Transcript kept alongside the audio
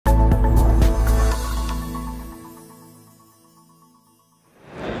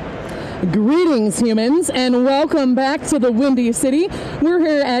Greetings, humans, and welcome back to the Windy City. We're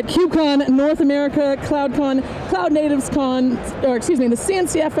here at KubeCon North America CloudNativeCon, or excuse me, the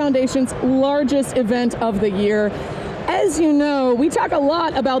CNCF Foundation's largest event of the year. As you know, we talk a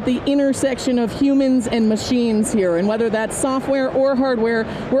lot about the intersection of humans and machines here, and whether that's software or hardware,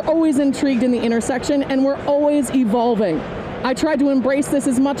 we're always intrigued in the intersection, and we're always evolving. I tried to embrace this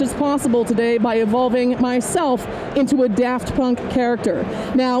as much as possible today by evolving myself into a Daft Punk character.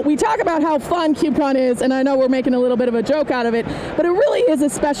 Now, we talk about how fun KubeCon is, and I know we're making a little bit of a joke out of it, but it really is a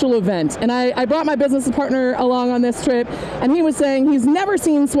special event. And I brought my business partner along on this trip, and he was saying he's never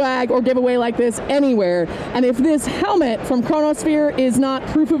seen swag or giveaway like this anywhere. And if this helmet from Chronosphere is not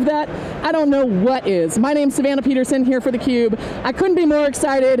proof of that, I don't know what is. My name's Savannah Peterson here for theCUBE. I couldn't be more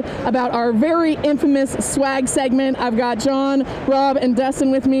excited about our very infamous swag segment. I've got John, Rob, and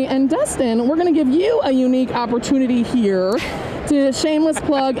Dustin with me. And Dustin, we're going to give you a unique opportunity here to shameless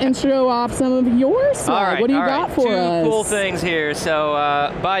plug and show off some of your swag. What do you got for us? Two cool things here. So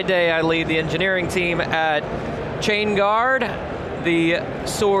by day, I lead the engineering team at ChainGuard, the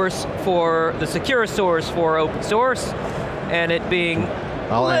secure source for open source, and it being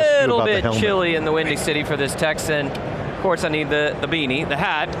a little bit chilly in the Windy City for this Texan. Of course, I need the beanie, the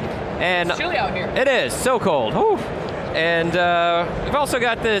hat, and it's chilly out here. It is so cold. Whew. And we've also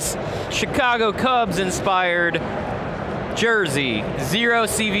got this Chicago Cubs inspired jersey, 0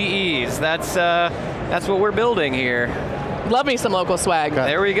 CVEs. That's what we're building here. Love me some local swag.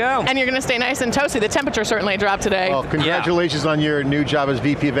 There we go. And you're going to stay nice and toasty. The temperature certainly dropped today. Well, congratulations on your new job as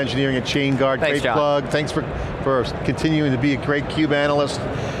VP of Engineering at ChainGuard. Thanks, great John. plug. Thanks for continuing to be a great CUBE analyst.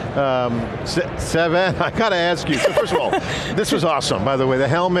 Savannah, I got to ask you, so first of all, this was awesome, by the way. The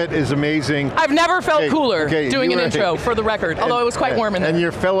helmet is amazing. I've never felt cooler doing an intro, for the record, although it was quite warm in there. And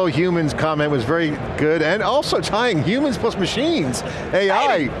your fellow humans comment was very good, and also tying humans plus machines,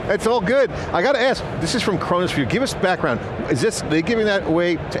 AI, it's all good. I got to ask, this is from Chronosphere. Give us background. Is they giving that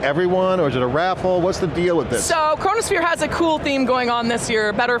away to everyone, or is it a raffle? What's the deal with this? So Chronosphere has a cool theme going on this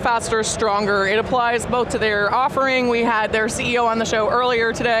year, better, faster, stronger. It applies both to their offering. We had their CEO on the show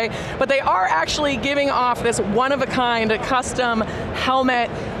earlier today, but they are actually giving off this one-of-a-kind custom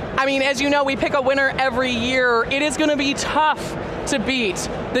helmet. I mean, as you know, we pick a winner every year. It is going to be tough to beat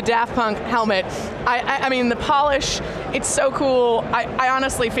the Daft Punk helmet. I mean, the polish, it's so cool. I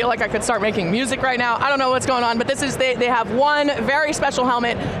honestly feel like I could start making music right now. I don't know what's going on, but this is, they have one very special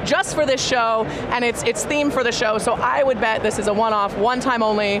helmet just for this show, and it's themed for the show, so I would bet this is a one-off, one-time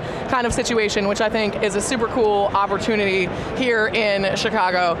only kind of situation, which I think is a super cool opportunity here in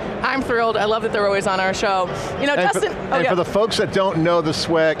Chicago. I'm thrilled. I love that they're always on our show. You know, Dustin, for the folks that don't know the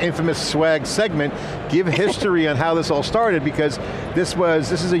swag, infamous swag segment, give history on how this all started, because this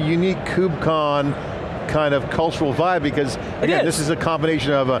is a unique KubeCon kind of cultural vibe, because again, this is a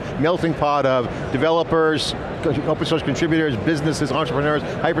combination of a melting pot of developers, open source contributors, businesses, entrepreneurs,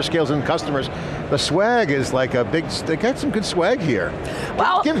 hyperscales, and customers. The swag is like a big, they got some good swag here.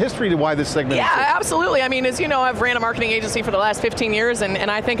 Well, give history to why this segment is. Yeah, absolutely. I mean, as you know, I've ran a marketing agency for the last 15 years,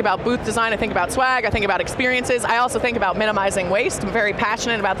 and I think about booth design, I think about swag, I think about experiences, I also think about minimizing waste. I'm very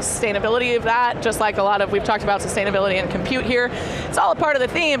passionate about the sustainability of that, just like we've talked about sustainability and compute here. It's all a part of the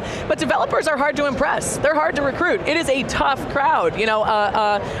theme, but developers are hard to impress. They're hard to recruit. It is a tough crowd. You know,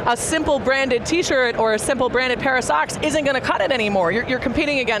 a simple branded t-shirt or a simple branded pair of socks isn't going to cut it anymore. You're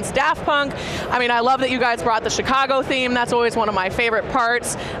competing against Daft Punk. I mean, I love that you guys brought the Chicago theme. That's always one of my favorite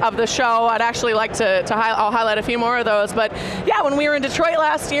parts of the show. I'd actually like I'll highlight a few more of those. But yeah, when we were in Detroit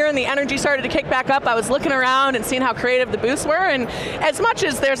last year and the energy started to kick back up, I was looking around and seeing how creative the booths were. And as much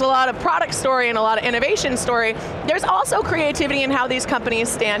as there's a lot of product story and a lot of innovation story, there's also creativity in how these companies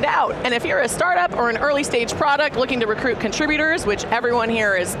stand out. And if you're a startup or an early stage product looking to recruit contributors, which everyone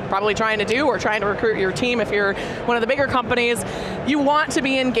here is probably trying to do, or trying to recruit your team if you're one of the bigger companies, you want to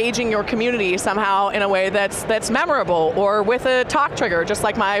be engaging your community somehow in a way that's memorable, or with a talk trigger, just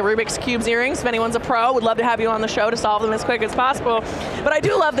like my Rubik's Cubes earrings. If anyone's a pro, would love to have you on the show to solve them as quick as possible. But I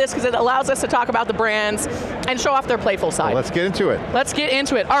do love this because it allows us to talk about the brands and show off their playful side. Well, let's get into it. Let's get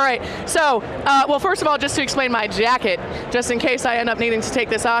into it. All right, so, well, first of all, just to explain my jacket, just in case I end up needing to take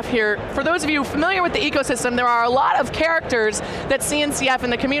this off here, for those of you familiar with the ecosystem, there are a lot of characters that CNCF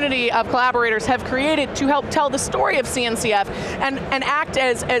and the community of collaborators have created to help tell the story of CNCF and act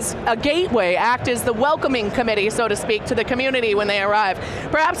as a gateway, act as the welcoming committee, so to speak, to the community when they arrive.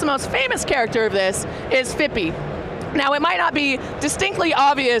 Perhaps the most famous character of this is Fippy. Now, it might not be distinctly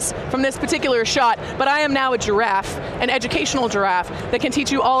obvious from this particular shot, but I am now a giraffe, an educational giraffe, that can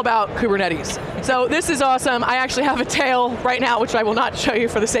teach you all about Kubernetes. So this is awesome. I actually have a tail right now, which I will not show you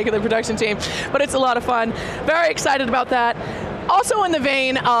for the sake of the production team, but it's a lot of fun. Very excited about that. Also in the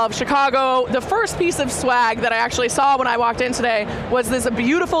vein of Chicago, the first piece of swag that I actually saw when I walked in today was this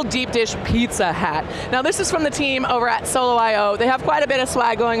beautiful deep dish pizza hat. Now this is from the team over at Solo.io. They have quite a bit of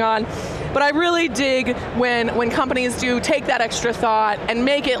swag going on, but I really dig when companies do take that extra thought and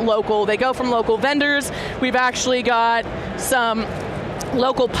make it local. They go from local vendors. We've actually got some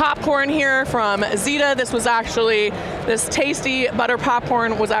local popcorn here from Zeta. This tasty butter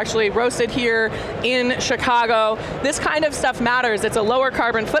popcorn was actually roasted here in Chicago. This kind of stuff matters. It's a lower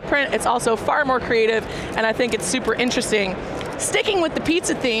carbon footprint. It's also far more creative, and I think it's super interesting. Sticking with the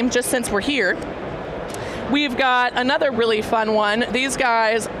pizza theme, just since we're here, we've got another really fun one. These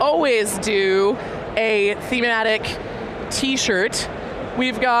guys always do a thematic t-shirt.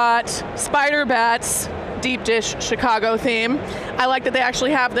 We've got Spider Bats deep dish Chicago theme. I like that they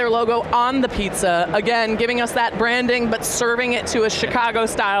actually have their logo on the pizza. Again, giving us that branding, but serving it to a Chicago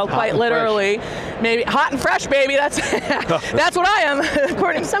style, quite literally. Maybe hot and fresh, baby. That's that's what I am,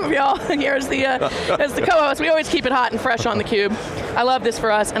 according to some of y'all here as the co-host. We always keep it hot and fresh on theCUBE. I love this for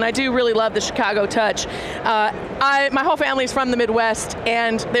us, and I do really love the Chicago touch. My whole family's from the Midwest,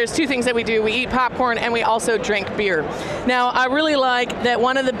 and there's two things that we do. We eat popcorn, and we also drink beer. Now, I really like that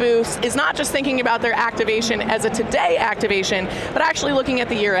one of the booths is not just thinking about their activation as a today activation, but actually looking at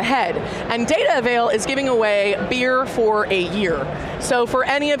the year ahead. And Data Avail is giving away beer for a year. So for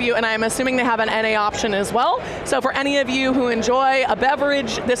any of you, and I'm assuming they have an NA option as well, so for any of you who enjoy a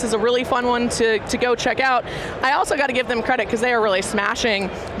beverage, this is a really fun one to go check out. I also got to give them credit because they are really smashing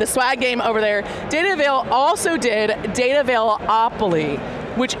the swag game over there. Data Avail also did Data Avail-opoly,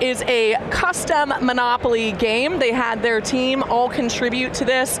 which is a custom Monopoly game. They had their team all contribute to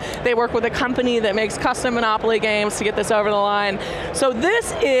this. They work with a company that makes custom Monopoly games to get this over the line. So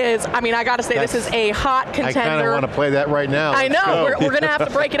this is, I mean, I got to say, this is a hot contender. I kind of want to play that right now. I know, we're going to have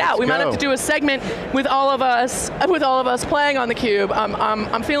to break it out. We might have to do a segment with all of us playing on theCUBE.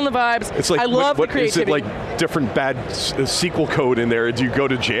 I'm feeling the vibes. It's like, I love the creativity. Is it like different bad SQL code in there? Do you go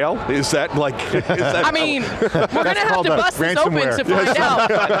to jail? Is that like, I mean, we're going to have to bust this open to find out.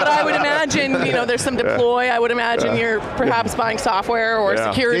 But I would imagine, there's some deploy. I would imagine you're perhaps buying software or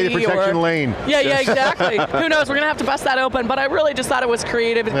security. Data protection lane. Yeah, exactly. Who knows? We're going to have to bust that open. But I really just thought it was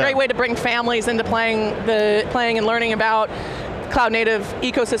creative. It's a great way to bring families into playing and learning about cloud native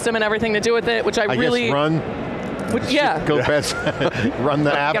ecosystem and everything to do with it, which I really guess run. Go fast, run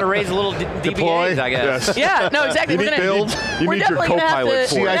the app. Got to raise a little DPAs, I guess. Yes. Yeah, no, exactly. You need build. You need your co-pilot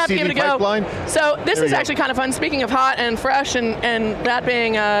for it. Give it a go. So this is actually kind of fun. Speaking of hot and fresh and that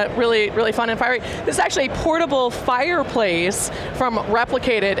being really, really fun and fiery, this is actually a portable fireplace from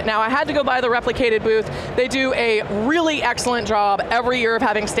Replicated. Now I had to go by the Replicated booth. They do a really excellent job every year of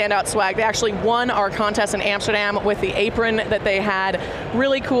having standout swag. They actually won our contest in Amsterdam with the apron that they had.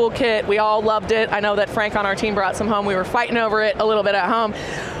 Really cool kit. We all loved it. I know that Frank on our team brought some home. We were fighting over it a little bit at home.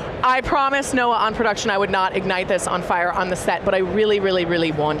 I promised Noah on production I would not ignite this on fire on the set, but I really, really,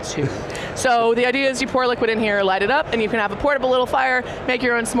 really want to. So the idea is you pour liquid in here, light it up, and you can have a portable little fire, make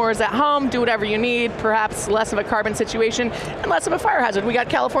your own s'mores at home, do whatever you need, perhaps less of a carbon situation, and less of a fire hazard. We got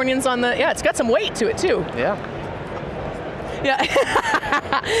Californians on the, it's got some weight to it too. Yeah.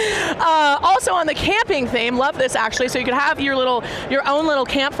 Also on the camping theme, love this actually, so you could have your own little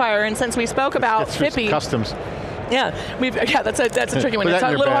campfire, and since we spoke about Fippy. Customs. Yeah, that's a tricky one. It's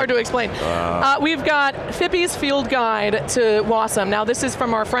a little hard to explain. We've got Fippy's Field Guide to Wasm. Now this is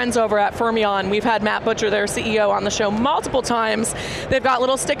from our friends over at Fermion. We've had Matt Butcher, their CEO, on the show multiple times. They've got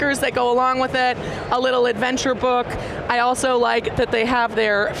little stickers that go along with it, a little adventure book. I also like that they have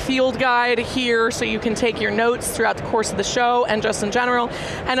their field guide here so you can take your notes throughout the course of the show and just in general.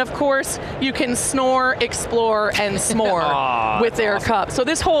 And of course, you can snore, explore, and s'more with their cup. So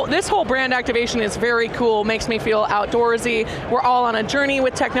this whole brand activation is very cool, makes me feel outdoorsy. We're all on a journey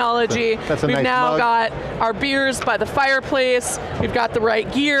with technology. We've now got our beers by the fireplace. We've got the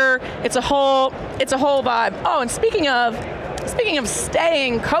right gear. It's a whole vibe. Oh, and speaking of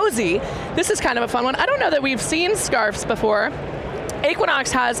staying cozy, this is kind of a fun one. I don't know that we've seen scarves before.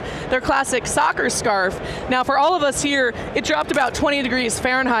 Equinox has their classic soccer scarf. Now for all of us here, it dropped about 20 degrees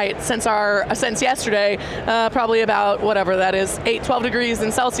Fahrenheit since yesterday, probably about whatever that is, 12 degrees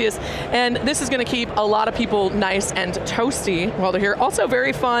in Celsius. And this is going to keep a lot of people nice and toasty while they're here. Also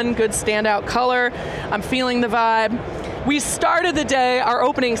very fun, good standout color. I'm feeling the vibe. We started the day, our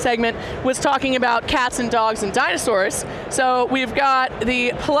opening segment was talking about cats and dogs and dinosaurs. So we've got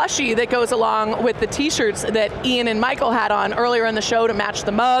the plushie that goes along with the t-shirts that Ian and Michael had on earlier in the show to match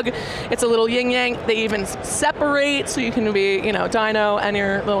the mug. It's a little yin-yang. They even separate so you can be, dino and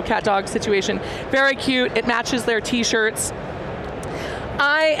your little cat-dog situation. Very cute. It matches their t-shirts.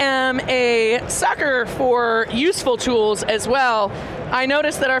 I am a sucker for useful tools as well. I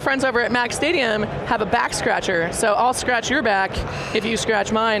noticed that our friends over at Mac Stadium have a back scratcher, so I'll scratch your back if you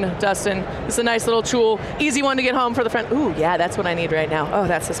scratch mine, Dustin. It's a nice little tool, easy one to get home for the friend. Ooh, yeah, that's what I need right now. Oh,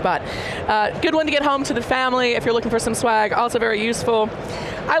 that's the spot. Good one to get home to the family if you're looking for some swag, also very useful.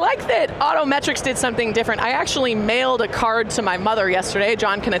 I like that Autometrics did something different. I actually mailed a card to my mother yesterday.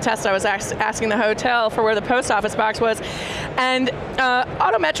 John can attest, I was asking the hotel for where the post office box was. And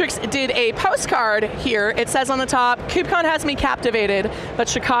Autometrics did a postcard here. It says on the top, KubeCon has me captivated, but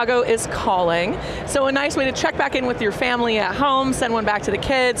Chicago is calling. So a nice way to check back in with your family at home, send one back to the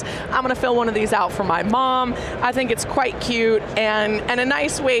kids. I'm going to fill one of these out for my mom. I think it's quite cute and a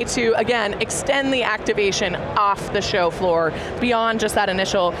nice way to, again, extend the activation off the show floor beyond just that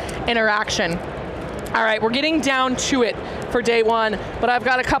initial interaction. All right, we're getting down to it for day one, but I've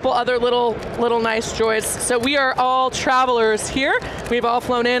got a couple other little nice joys. So we are all travelers here. We've all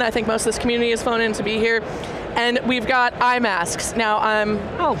flown in. I think most of this community has flown in to be here. And we've got eye masks. Now,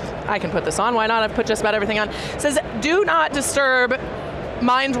 I can put this on. Why not? I've put just about everything on. It says, do not disturb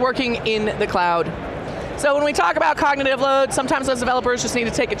mind working in the cloud. So when we talk about cognitive load, sometimes those developers just need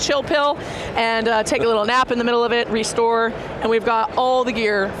to take a chill pill and take a little nap in the middle of it, restore, and we've got all the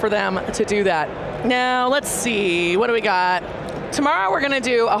gear for them to do that. Now, let's see, what do we got? Tomorrow we're going to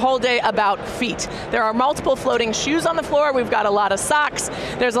do a whole day about feet. There are multiple floating shoes on the floor. We've got a lot of socks.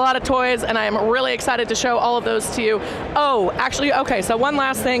 There's a lot of toys, and I am really excited to show all of those to you. Oh, actually, okay, so one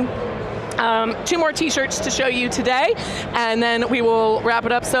last thing. 2 more t-shirts to show you today, and then we will wrap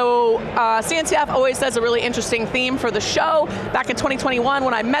it up. So CNCF always does a really interesting theme for the show. Back in 2021,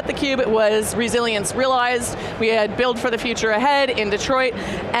 when I met theCUBE, it was Resilience Realized. We had Build for the Future Ahead in Detroit,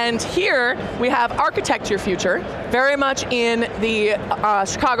 and here we have Architect Your Future, very much in the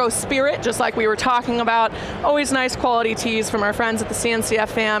Chicago spirit, just like we were talking about. Always nice quality tees from our friends at the CNCF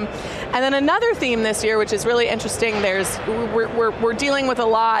fam. And then another theme this year, which is really interesting, we're dealing with a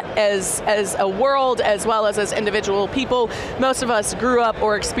lot as a world as well as individual people. Most of us grew up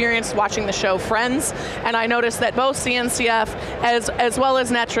or experienced watching the show Friends, and I noticed that both CNCF as well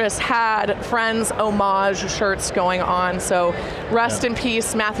as Netris had Friends homage shirts going on. So rest in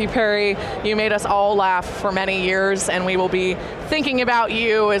peace, Matthew Perry. You made us all laugh for many years, and we will be thinking about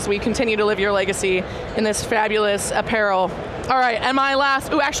you as we continue to live your legacy in this fabulous apparel. All right, and my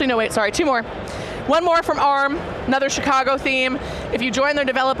last, actually no wait, sorry, 2 more. One more from ARM, another Chicago theme. If you join their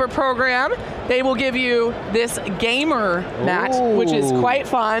developer program, they will give you this gamer mat, which is quite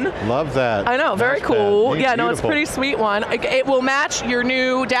fun. Love that. I know, very cool. Yeah, no, it's a beautiful. pretty sweet one. It will match your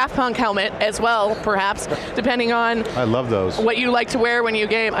new Daft Punk helmet as well, perhaps, depending on I love those. what you like to wear when you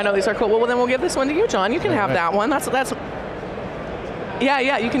game. I know these are cool. Well, then we'll give this one to you, John. You can have that one. That's.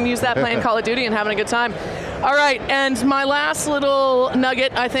 Yeah, you can use that playing Call of Duty and having a good time. All right, and my last little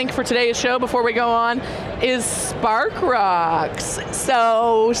nugget, I think, for today's show before we go on is Spark Rocks.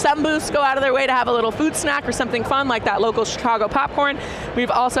 So some booths go out of their way to have a little food snack or something fun like that local Chicago popcorn. We've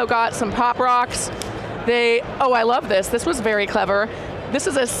also got some Pop Rocks. I love this. This was very clever. This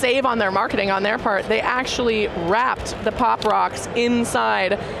is a save on their marketing on their part. They actually wrapped the Pop Rocks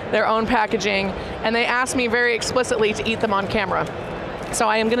inside their own packaging, and they asked me very explicitly to eat them on camera. So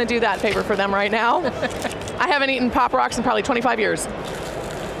I am going to do that favor for them right now. I haven't eaten Pop Rocks in probably 25 years.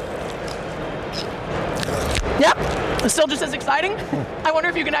 Yep, still just as exciting. I wonder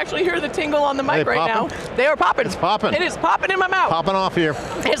if you can actually hear the tingle on the mic right now. They are popping. It's popping. It is popping in my mouth. Popping off here.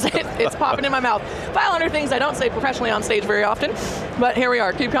 It's popping in my mouth. File under things I don't say professionally on stage very often, but here we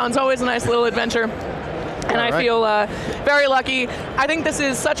are. KubeCon's always a nice little adventure. And I feel very lucky. I think this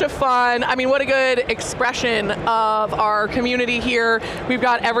is such a fun, what a good expression of our community here. We've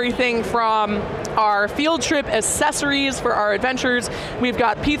got everything from our field trip accessories for our adventures. We've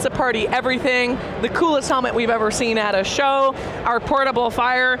got pizza party everything, the coolest helmet we've ever seen at a show, our portable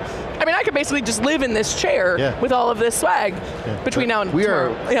fire. I could basically just live in this chair with all of this swag between now and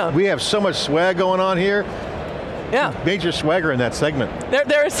tomorrow. We have so much swag going on here. Yeah. Major swagger in that segment.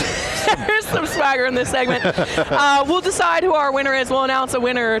 There's some swagger in this segment. We'll decide who our winner is. We'll announce a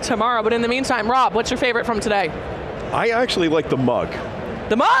winner tomorrow, but in the meantime, Rob, what's your favorite from today? I actually like the mug.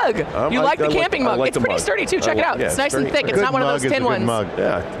 The mug! You like the camping mug. Like it's pretty sturdy too, check it out. It's nice and thick, it's not one of those tin ones. Mug.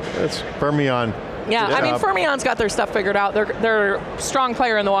 Yeah, it's Fermion. Yeah, Fermion's got their stuff figured out. They're a strong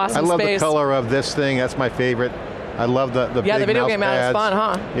player in the awesome space. I love the color of this thing, that's my favorite. I love the big the video game mat is fun,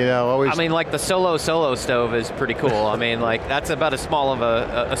 huh? Always. Like the solo stove is pretty cool. That's about as small of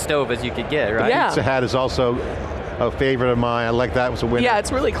a stove as you could get, right? Yeah. Pizza hat is also a favorite of mine. I like that, was a winner. Yeah,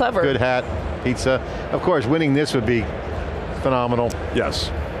 it's really clever. Good hat, pizza. Of course, winning this would be phenomenal. Yes.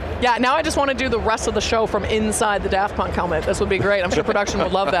 Yeah, now I just want to do the rest of the show from inside the Daft Punk helmet. This would be great. I'm sure production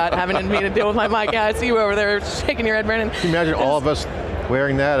would love that, having me to deal with my mic. Yeah, I see you over there shaking your head, Brandon. Can you imagine all of us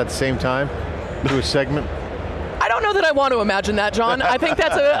wearing that at the same time? Do a segment? I don't know that I want to imagine that, John. I think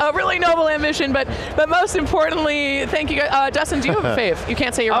that's a really noble ambition, but most importantly, thank you guys. Dustin, do you have a fave? You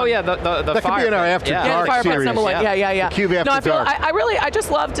can't say your own. Oh yeah, the that fire could be in our pit. After Yeah, Dark the Fire series. Number 1. Yeah. The CUBE After No, Dark. I just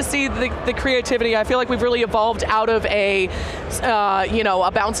love to see the creativity. I feel like we've really evolved out of a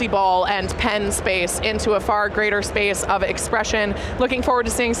bouncy ball and pen space into a far greater space of expression. Looking forward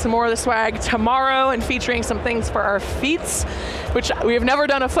to seeing some more of the swag tomorrow and featuring some things for our feet, which we have never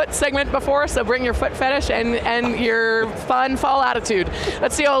done a foot segment before, so bring your foot fetish and your fun fall attitude.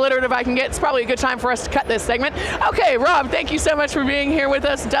 Let's see how alliterative I can get. It's probably a good time for us to cut this segment. Okay, Rob, thank you so much for being here with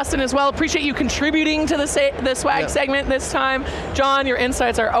us. Dustin as well, appreciate you contributing to the swag segment this time. John, your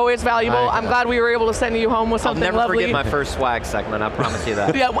insights are always valuable. I'm glad we were able to send you home with something lovely. I'll never forget my first swag segment, I promise you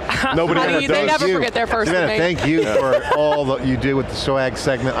that. Yeah, Nobody honey, ever they does. never forget their first Savannah, name. thank you for all that you do with the swag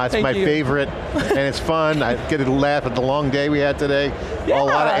segment. That's Thank my you. favorite, and it's fun. I get to laugh at the long day we had today. Yeah. A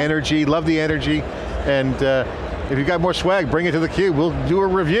lot of energy, love the energy, and if you've got more swag, bring it to theCUBE. We'll do a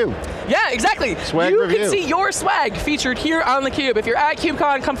review. Yeah, exactly. Swag you review. can see your swag featured here on theCUBE. If you're at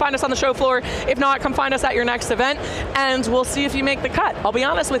KubeCon, come find us on the show floor. If not, come find us at your next event, and we'll see if you make the cut. I'll be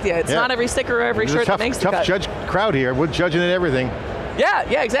honest with you, it's not every sticker or every shirt that makes the cut. Tough judge crowd here. We're judging at everything.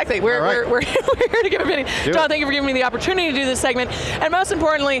 Yeah, exactly. We're here to give opinion. John, thank you for giving me the opportunity to do this segment. And most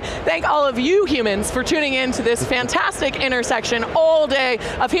importantly, thank all of you humans for tuning in to this fantastic intersection all day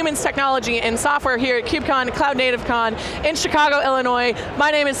of humans, technology, and software here at KubeCon CloudNativeCon in Chicago, Illinois. My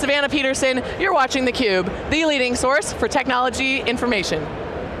name is Savannah Peterson. You're watching theCUBE, the leading source for technology information.